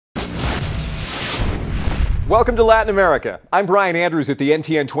Welcome to Latin America. I'm Brian Andrews at the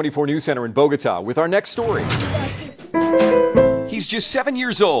NTN 24 News Center in Bogota with our next story. He's just 7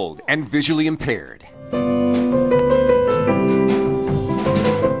 years old and visually impaired.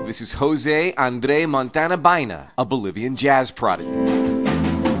 This is Jose Andre Montano Baina, a Bolivian jazz prodigy.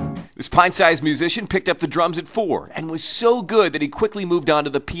 This pint-sized musician picked up the drums at 4 and was so good that he quickly moved on to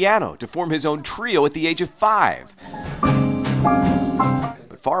the piano to form his own trio at the age of 5.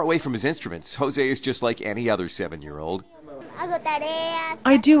 But far away from his instruments, Jose is just like any other 7-year-old.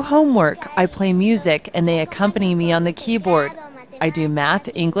 I do homework, I play music, and they accompany me on the keyboard. I do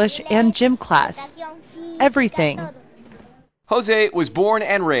math, English, and gym class. Everything. Jose was born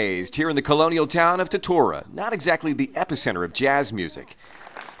and raised here in the colonial town of Totora, not exactly the epicenter of jazz music.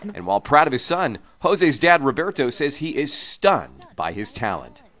 And while proud of his son, Jose's dad Roberto says he is stunned by his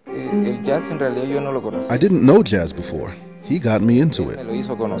talent. I didn't know jazz before. He got me into it.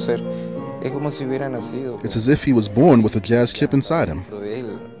 It's as if he was born with a jazz chip inside him.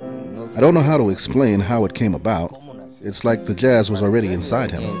 I don't know how to explain how it came about. It's like the jazz was already inside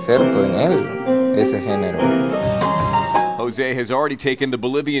him. Jose has already taken the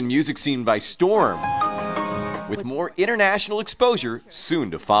Bolivian music scene by storm, with more international exposure soon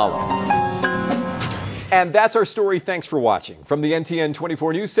to follow. And that's our story. Thanks for watching. From the NTN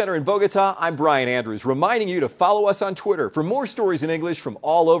 24 News Center in Bogota, I'm Brian Andrews, reminding you to follow us on Twitter for more stories in English from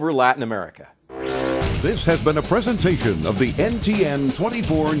all over Latin America. This has been a presentation of the NTN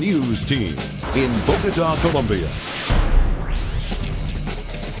 24 News Team in Bogota, Colombia.